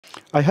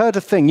I heard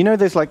a thing. You know,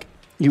 there's like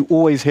you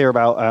always hear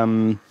about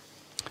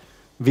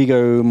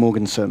Viggo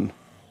Mortensen.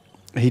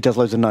 He does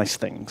loads of nice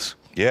things.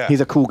 Yeah,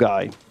 he's a cool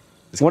guy.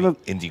 One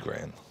of indie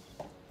grand.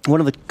 One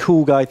of the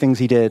cool guy things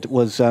he did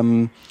was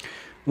one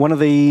of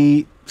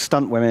the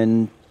stunt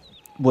women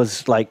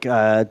was like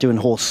doing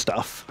horse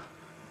stuff,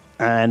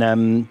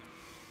 and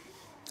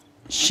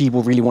she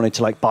really wanted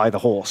to like buy the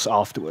horse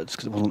afterwards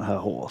because it wasn't her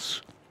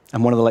horse.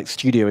 And one of the like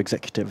studio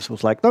executives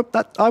was like, "Nope,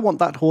 I want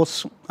that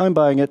horse. I'm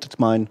buying it. It's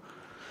mine."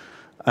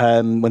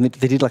 When they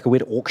did like a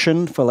weird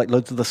auction for like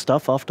loads of the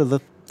stuff after the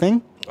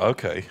thing.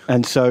 Okay.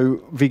 And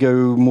so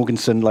Viggo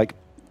Mortensen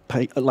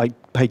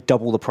paid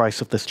double the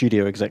price of the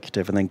studio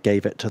executive and then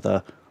gave it to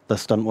the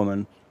stunt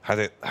woman. Had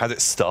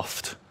it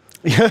stuffed.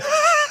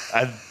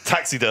 And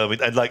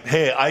taxidermied and like,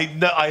 here, I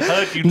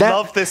heard you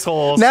love this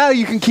horse. Now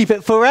you can keep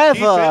it forever.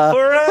 Keep it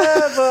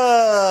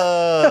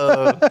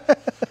forever.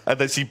 And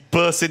then she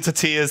bursts into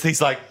tears.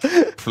 He's like,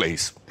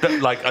 please,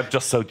 like, I'm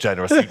just so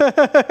generous.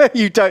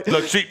 You don't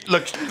look.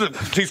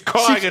 She's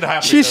crying in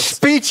happiness. She's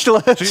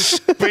speechless.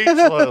 She's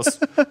speechless.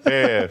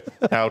 Here,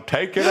 now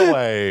take it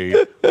away.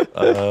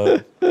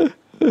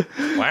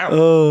 Wow.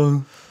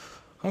 Oh.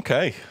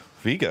 Okay,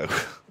 Viggo.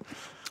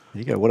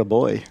 Viggo, what a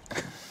boy.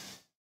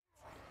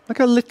 Look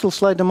how little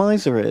Sly da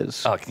Miser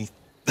is. Oh, can you...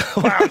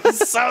 Wow,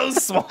 he's so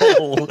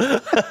small.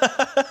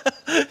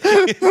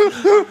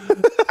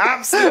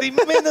 Absolutely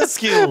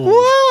minuscule.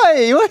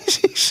 Why? Why is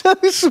he so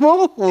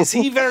small? Is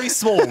he very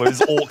small or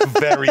is Orc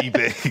very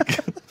big?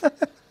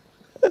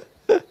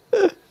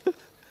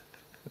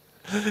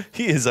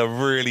 He is a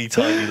really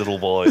tiny little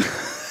boy.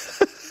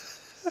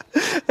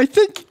 I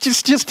think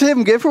just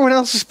him. Everyone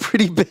else is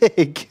pretty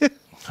big.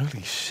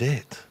 Holy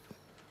shit.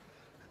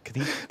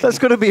 That's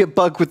got to be a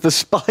bug with the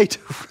spider.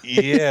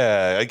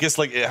 Yeah, I guess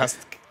like it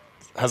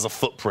has a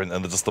footprint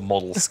and just the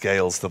model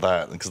scales to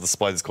that because the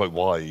spider's quite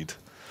wide.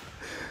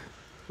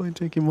 Why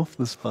take him off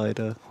the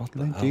spider?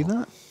 Can I do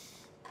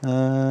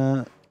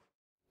that?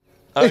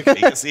 Okay,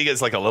 he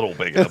gets like a little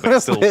bigger, but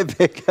he's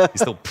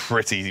still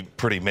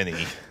pretty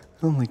mini.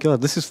 Oh my god,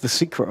 this is the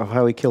secret of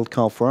how he killed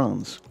Karl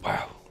Franz.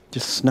 Wow.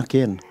 Just snuck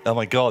in. Oh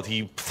my god,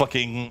 he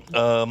fucking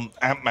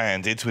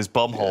Ant-Man'd into his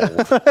bumhole.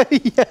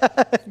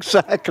 Yeah,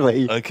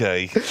 exactly.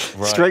 Okay,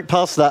 right. Straight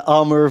past that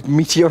armor of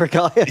meteoric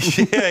iron.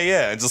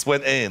 Yeah, and just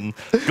went in,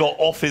 got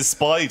off his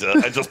spider,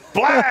 and just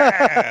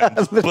blam!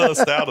 Just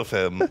burst out of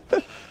him.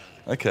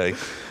 Okay.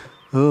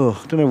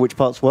 Oh, I don't know which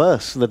part's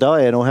worse, the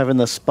dying or having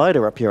the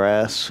spider up your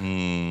ass.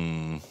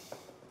 Hmm.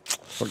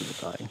 Probably the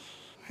dying.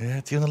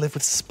 Yeah, do you want to live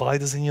with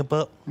spiders in your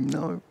butt?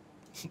 No.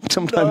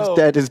 Sometimes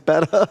dead is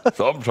better.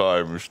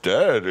 Sometimes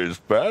dead is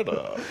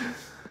better.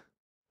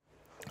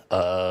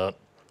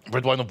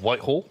 Red wine of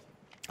Whitehall.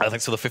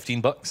 Thanks for the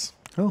 $15.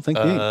 Oh, thank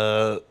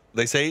you.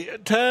 They say,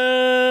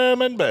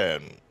 Tam and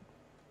Ben.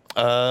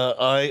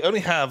 I only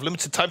have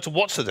limited time to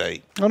watch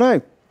today. Oh,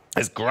 no.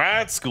 As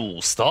grad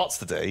school starts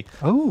today.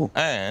 Oh.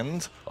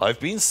 And I've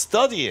been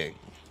studying.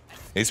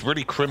 It's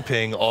really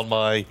crimping on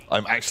my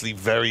I'm actually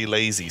very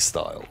lazy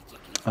style.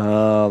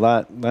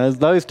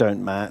 Those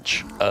don't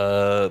match.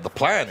 The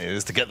plan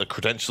is to get the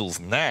credentials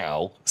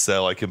now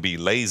so I can be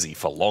lazy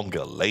for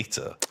longer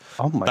later.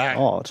 Oh my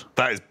god.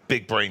 That is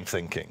big brain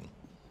thinking.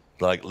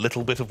 Like,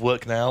 little bit of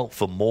work now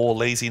for more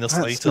laziness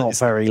later. That's not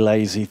very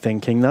lazy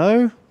thinking,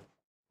 though.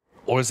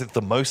 Or is it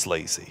the most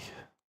lazy?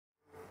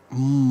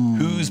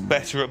 Who's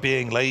better at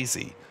being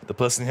lazy? The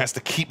person who has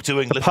to keep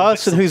doing little bits of work.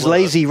 The person who's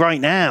lazy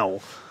right now.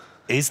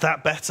 Is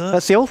that better?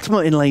 That's the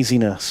ultimate in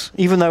laziness,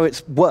 even though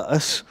it's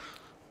worse.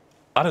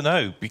 I don't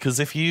know, because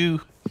if you're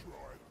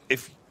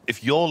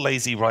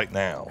lazy right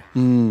now,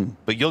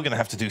 but you're going to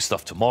have to do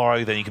stuff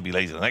tomorrow, then you can be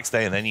lazy the next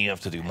day, and then you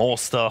have to do more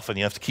stuff, and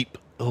you have to keep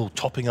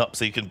topping up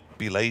so you can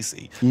be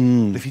lazy.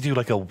 But if you do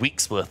like a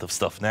week's worth of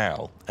stuff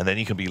now, and then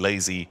you can be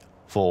lazy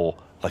for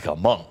like a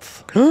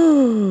month.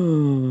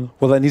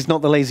 Well, then he's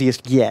not the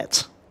laziest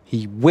yet.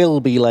 He will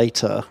be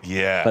later.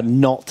 Yeah. But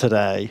not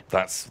today.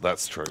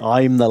 That's true.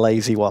 I'm the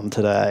lazy one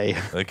today.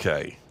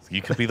 Okay.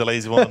 You could be the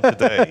lazy one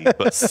today,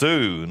 but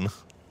soon...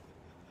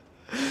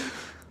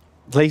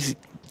 Lazy.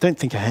 Don't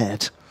think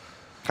ahead.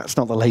 That's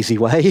not the lazy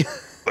way.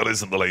 That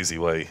isn't the lazy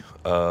way.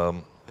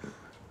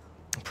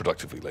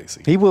 Productively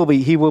lazy. He will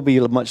be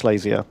much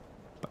lazier.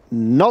 But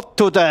not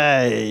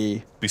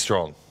today. Be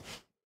strong.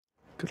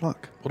 Good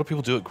luck. What do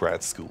people do at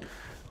grad school?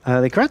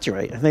 They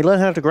graduate and they learn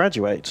how to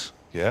graduate.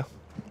 Yeah.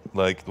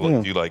 Like,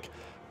 what do you like?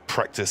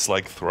 Practice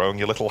like throwing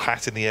your little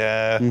hat in the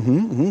air.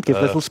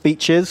 Give little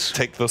speeches.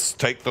 Take the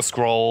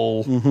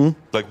scroll.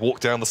 Like walk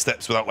down the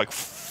steps without like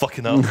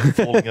fucking up, and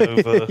falling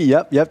over.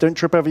 Yep. Don't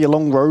trip over your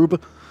long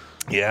robe.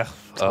 Yeah.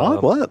 It's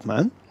hard work,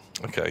 man.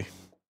 Okay.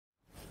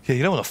 Yeah,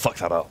 you don't want to fuck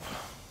that up.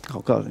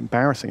 Oh god,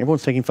 embarrassing.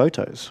 Everyone's taking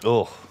photos.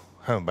 Oh,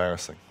 how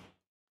embarrassing.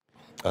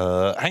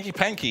 Hanky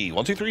Panky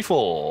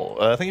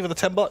 1234. Thank you for the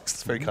 $10.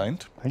 It's very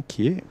kind. Thank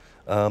you.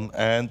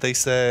 And they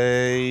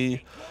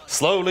say,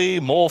 slowly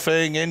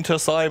morphing into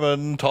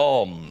Simon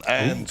Tom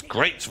and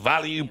great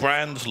value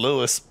brand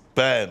Lewis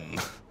Ben.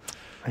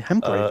 I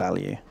am great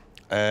value.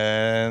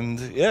 And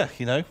yeah,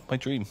 you know, my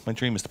dream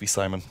is to be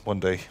Simon one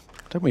day.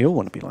 Don't we all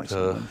want to be like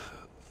Simon?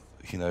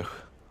 You know,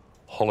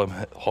 hollow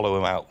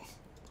him out,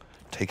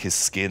 take his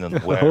skin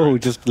and wear Oh,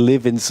 it. just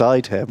live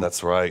inside him.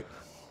 That's right.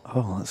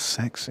 Oh, that's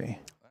sexy.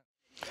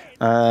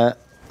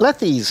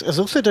 Lethies has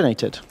also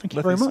donated. Thank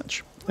you very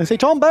much. They say,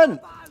 Tom Ben,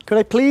 could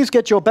I please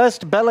get your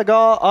best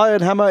Belegar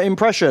Ironhammer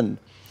impression?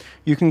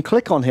 You can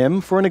click on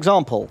him for an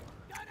example.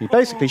 He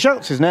basically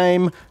shouts his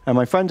name, and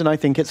my friend and I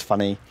think it's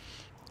funny.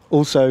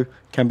 Also,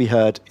 can be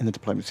heard in the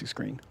diplomacy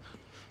screen.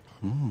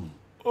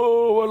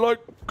 Oh, I like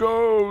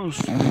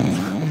ghosts.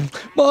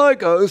 My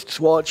ghosts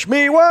watch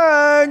me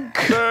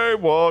wank. They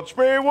watch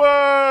me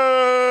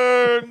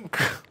wank.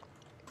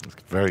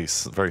 Very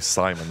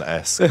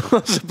Simon-esque.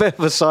 It's a bit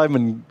of a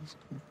Simon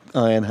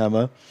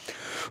Ironhammer.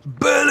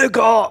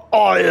 Belegar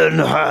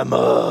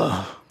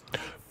Ironhammer.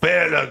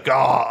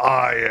 Belegar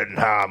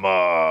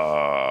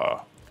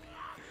Ironhammer.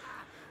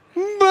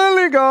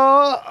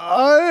 Belegar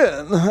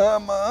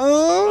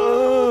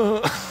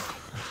Ironhammer.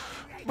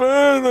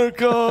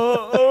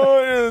 Belegar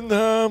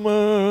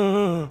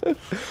Ironhammer.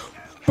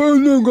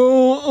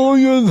 Belegar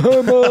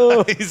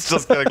Ironhammer. He's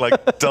just getting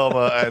like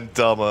dumber and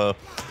dumber.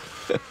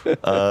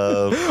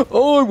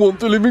 I want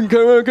to live in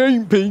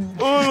Carragate Pink.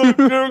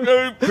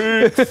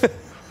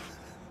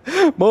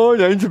 My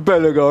name's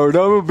Belegar and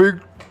I'm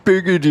a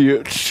big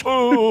idiot.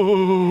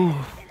 Oh,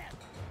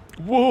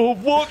 whoa,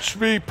 watch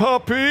me,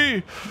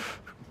 puppy.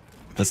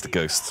 That's the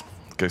ghost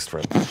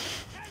friend.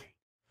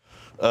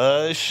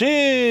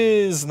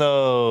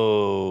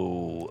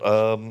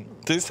 Shizno.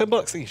 There's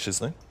 $10. Thank you,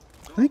 Shizno.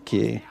 Thank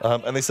you.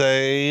 And they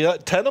say,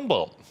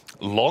 Tenenbaum,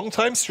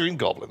 long-time stream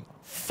goblin,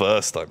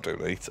 first-time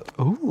donator.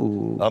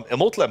 Ooh.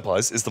 Immortal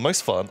Empires is the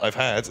most fun I've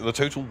had in a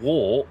Total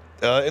War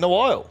in a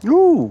while.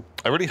 Ooh.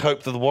 I really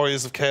hope that the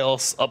Warriors of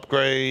Chaos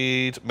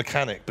upgrade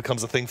mechanic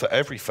becomes a thing for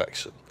every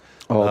faction.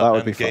 Oh, that would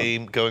and be fun.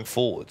 game going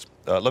forward.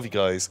 Love you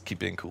guys. Keep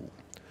being cool.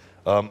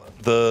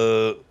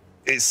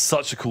 It's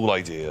such a cool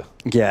idea.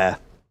 Yeah.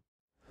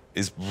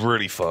 It's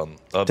really fun.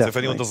 So if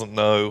anyone doesn't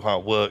know how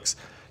it works,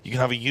 you can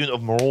have a unit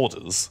of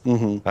marauders,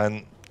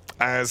 and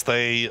as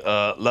they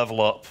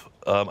level up,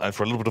 and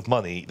for a little bit of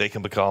money, they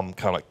can become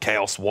kind of like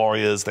Chaos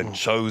Warriors, then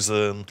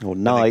Chosen, or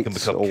and Knights, they can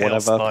become or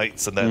Chaos whatever.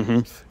 Knights, and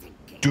then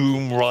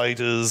Doom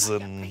Riders,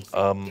 and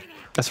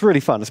That's really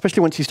fun,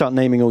 especially once you start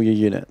naming all your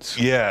units.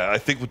 yeah, I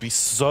think would be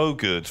so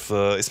good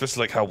for,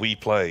 especially like how we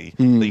play,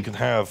 that you can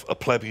have a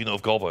pleb unit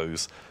of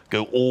Gobbos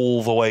go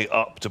all the way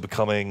up to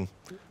becoming,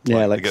 Yeah,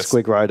 I like guess-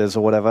 Squig Riders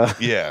or whatever.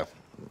 yeah.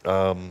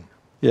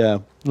 Yeah,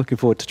 looking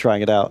forward to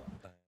trying it out.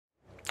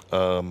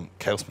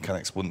 Chaos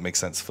mechanics wouldn't make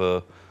sense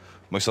for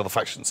most other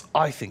factions.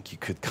 I think you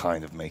could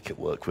kind of make it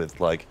work with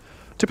like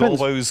Depends.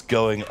 Gobbos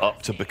going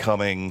up to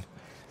becoming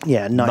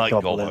Yeah, Night Night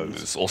Goblins.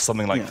 Gobbos or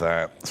something like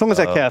that. As long as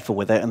they're careful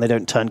with it and they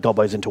don't turn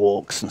Gobbos into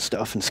orcs and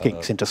stuff and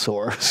skinks into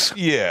Saurus.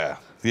 Yeah,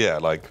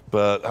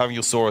 but having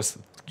your Saurus,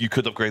 you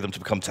could upgrade them to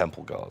become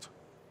Temple Guard.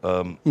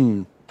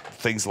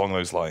 Things along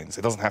those lines.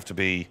 It doesn't have to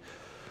be,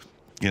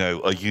 you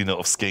know, a unit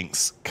of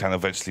skinks can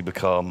eventually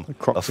become a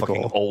Croxagore.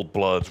 fucking old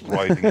blood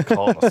riding a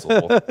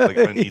Carnosaur. Like,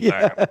 I don't need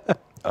that.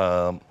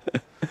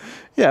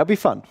 Yeah, it'd be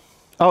fun.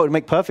 Oh, it would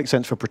make perfect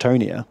sense for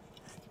Pretonia.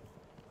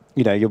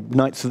 You know, your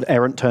Knights of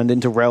Errant turned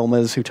into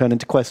Realmers, who turn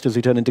into Questers,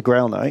 who turn into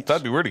Grail Knights.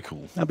 That'd be really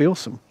cool. That'd be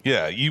awesome.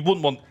 Yeah, you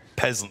wouldn't want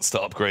peasants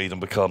to upgrade and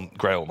become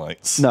Grail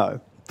Knights. No.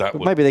 That But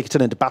would. maybe they could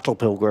turn into Battle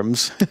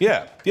Pilgrims.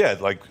 Yeah,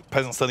 like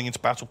peasants turning into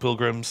battle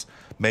pilgrims.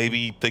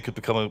 Maybe they could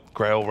become a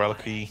Grail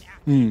reliquary.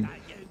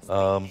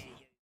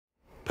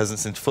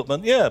 Peasants into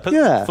footmen. Yeah,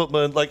 peasants into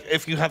footmen. Like,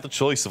 if you have the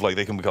choice of, like,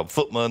 they can become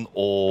footmen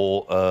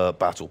or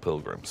battle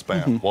pilgrims.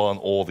 Bam, one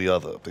or the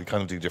other. They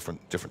kind of do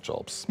different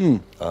jobs.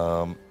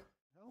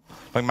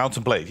 Like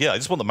Mountain Blade. Yeah, I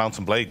just want the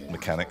Mountain Blade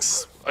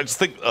mechanics. I just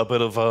think a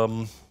bit of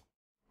Gobbo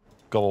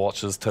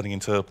Watchers turning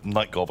into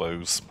Night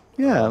Gobbos.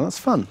 Yeah, that's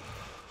fun.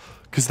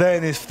 Because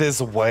then if there's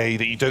a way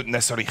that you don't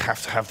necessarily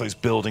have to have those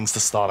buildings to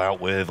start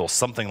out with or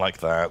something like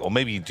that, or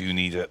maybe you do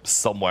need it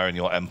somewhere in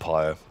your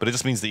empire, but it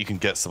just means that you can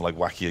get some like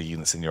wackier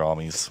units in your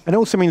armies. And it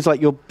also means like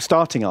your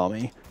starting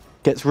army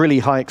gets really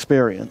high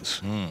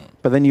experience,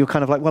 but then you're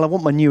kind of like, well, I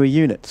want my newer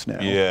units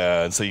now.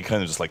 Yeah, and so you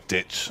kind of just like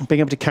ditch. Being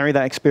able to carry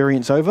that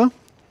experience over,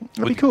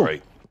 that'd be cool.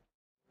 Great.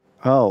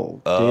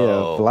 Oh, dear,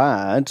 Oh.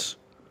 Vlad.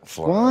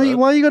 Vlad.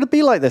 Why are you going to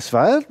be like this,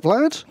 Vlad?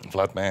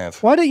 Vlad mad.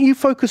 Why don't you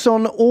focus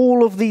on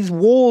all of these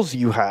wars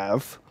you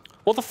have?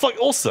 What the fuck?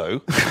 Also,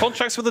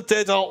 contracts with the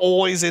dead are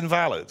always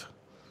invalid.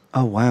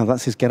 Oh, wow,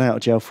 that's his get out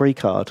of jail free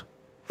card.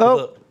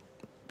 Oh,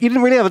 you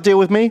didn't really have a deal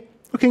with me.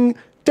 Fucking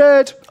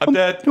dead. I'm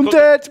dead. I'm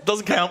dead.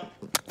 Doesn't count.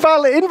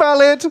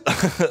 Invalid.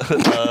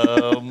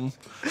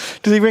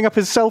 Does he ring up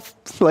his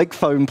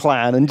phone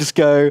plan and just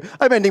go,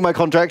 I'm ending my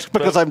contract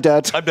because I'm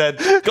dead? I'm dead.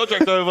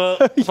 Contract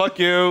over. Fuck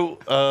you.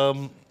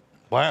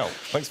 Wow.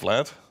 Thanks,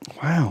 Vlad.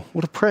 Wow,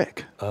 what a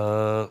prick.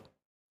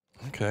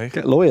 Okay.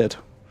 Get lawyered.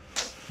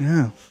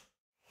 Yeah.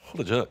 What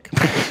a jerk.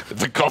 If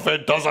the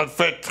coffin doesn't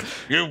fit,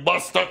 you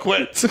must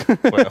acquit.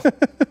 Well,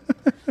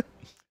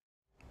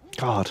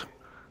 God.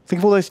 Think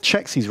of all those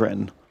checks he's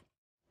written.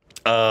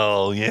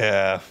 Oh,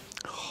 yeah.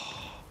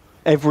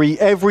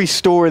 Every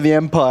store in the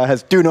Empire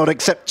has "Do not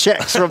accept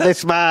checks from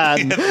this man."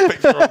 Yeah, the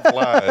picture of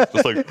Vlad.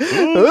 Just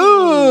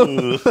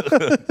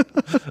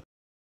like,